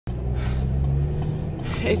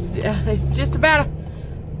it's just about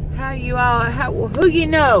how you all, who you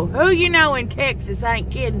know in Texas. I ain't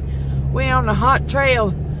kidding. We on the hot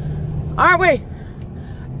trail, aren't we?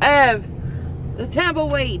 Of the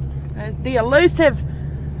tumbleweed, the elusive,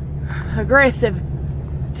 aggressive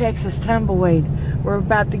Texas tumbleweed. We're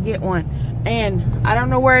about to get one, and I don't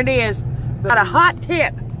know where it is, but got a hot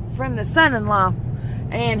tip from the son-in-law,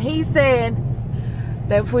 and he said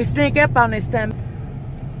that if we sneak up on this thing,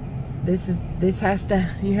 you're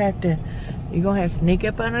gonna have to sneak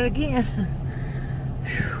up on it again.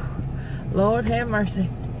 Lord have mercy.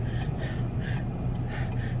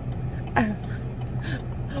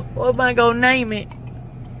 What am I gonna name it?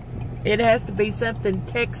 It has to be something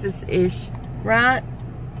Texas-ish, right?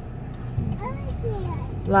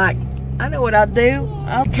 Like, I know what I'll do.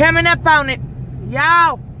 I'm coming up on it,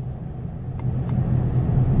 y'all.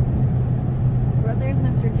 Right there's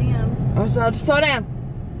Mr. Jim's. Oh, so just slow down.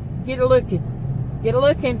 Get a looking. Get a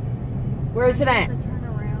looking. Where is it at? Turn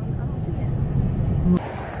around. I don't see it.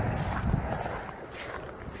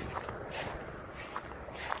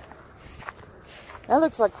 That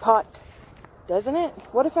looks like pot, doesn't it?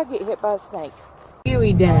 What if I get hit by a snake?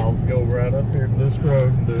 Huey done. I'll go right up here to this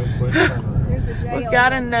road and do a quick turnaround. Here's the jail. We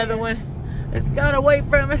got another one. It's got away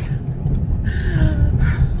from us. You're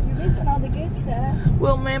missing all the good stuff.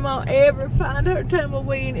 Will Mamaw ever find her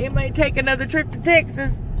tumbleweed? It may take another trip to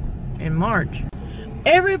Texas in March.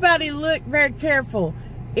 Everybody look very careful.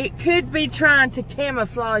 It could be trying to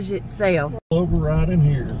camouflage itself. Over right in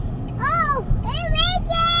here. Oh,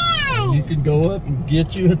 You can go up and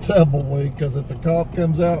get you a tumbleweed, because if a cop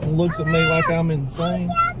comes out and looks at me like I'm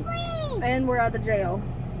insane. and we're out of jail.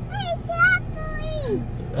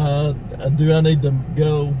 Do I need to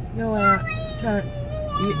go? Go out.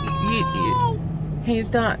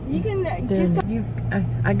 He's not. You can just go.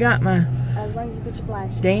 I got my. As long as you put your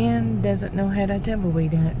flash. Dan doesn't know how to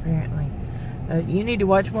tumbleweed hunt, apparently. You need to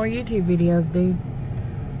watch more YouTube videos, dude.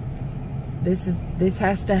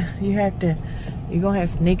 You're gonna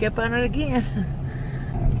have to sneak up on it again.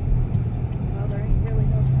 Well, there ain't really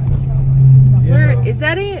no sign. Where is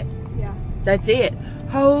that? It? Yeah. That's it.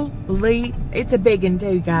 Holy, it's a big one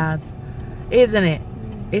too, guys. Isn't it?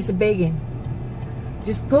 It's a big one.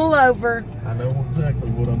 Just pull over. I know exactly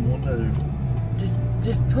what I'm gonna do.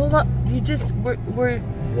 Just pull up. We're.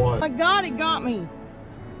 What? Oh my God, it got me.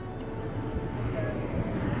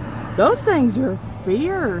 Those things are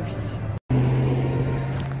fierce.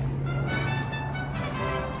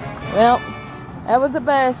 Well, that was the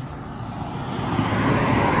best.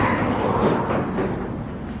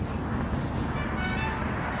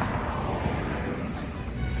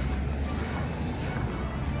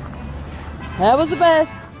 That was the best.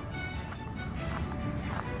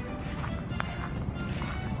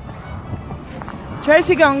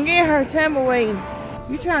 Tracy gonna get her tumbleweed.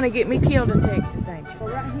 You trying to get me killed in Texas, ain't you?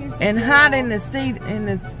 Well, right here's the And hide in the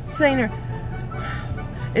scenery.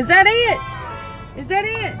 Is that it? Is that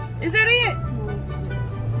it? Is that it?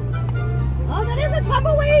 Oh, that is a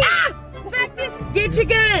tumbleweed! Ah! Back this! Get your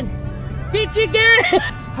gun! Get your gun!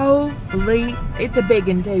 Holy, it's a big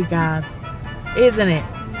one too, guys. Isn't it?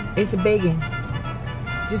 It's a big one.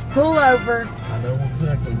 Just pull over. I know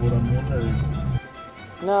exactly what I'm gonna do.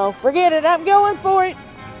 No, forget it. I'm going for it.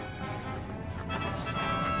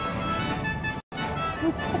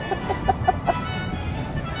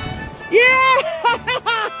 Yeah!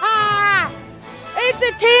 It's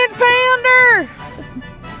a 10-pounder!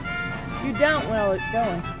 You don't know it's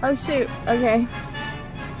going. Oh, shoot. Okay.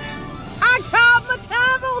 I caught my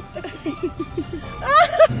tumble!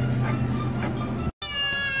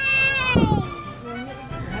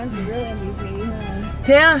 That's the real MVP,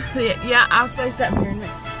 huh? Yeah, I'll say something here in a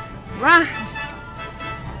minute. Right.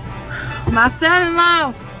 My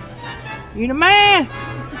son-in-law. You the man.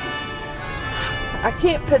 I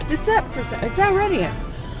can't put this up for some. It's already up.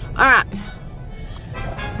 Alright.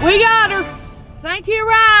 We got her. Thank you,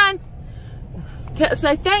 Ryan.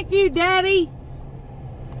 Say thank you, Daddy.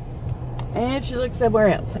 And she looks somewhere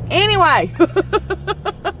else. Anyway.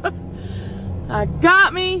 I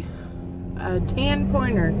got me a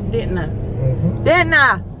 10-pointer, didn't I? Mm-hmm. Didn't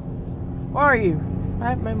I? Where are you? I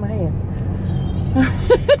have in my head.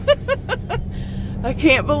 I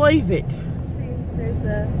can't believe it. See, there's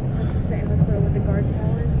the stainless steel with the guard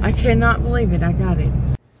towers. I cannot believe it. I got it.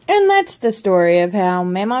 And that's the story of how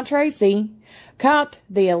Mamaw Tracy caught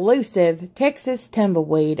the elusive Texas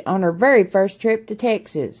tumbleweed on her very first trip to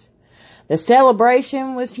Texas. The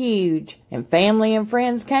celebration was huge, and family and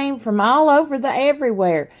friends came from all over the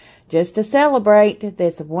everywhere just to celebrate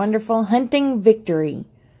this wonderful hunting victory.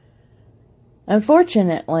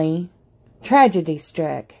 Unfortunately, tragedy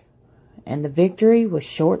struck, and the victory was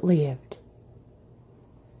short-lived.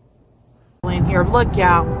 In here, look,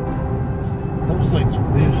 y'all. Those things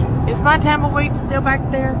are vicious. Is my tumbleweed still back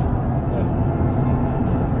there?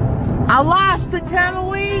 I lost the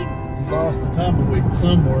tumbleweed. You lost the tumbleweed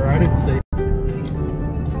somewhere. I didn't see it.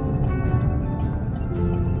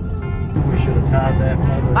 We should have tied that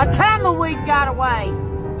mother. My tumbleweed got away.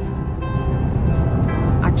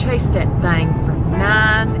 I chased that thing for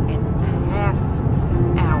 9.5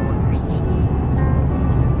 hours.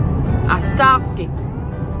 I stalked it.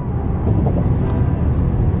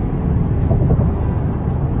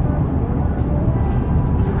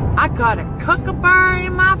 I got a kookaburra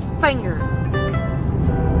in my finger.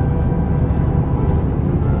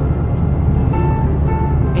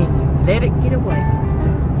 And you let it get away.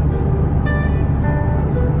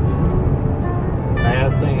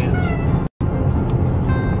 Bad man.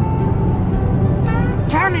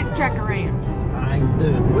 Turn this truck around. I ain't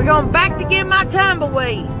doing it. We're going back to get my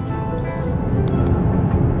tumbleweed.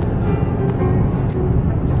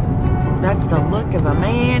 That's the look of a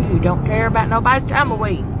man who don't care about nobody's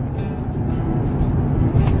tumbleweed.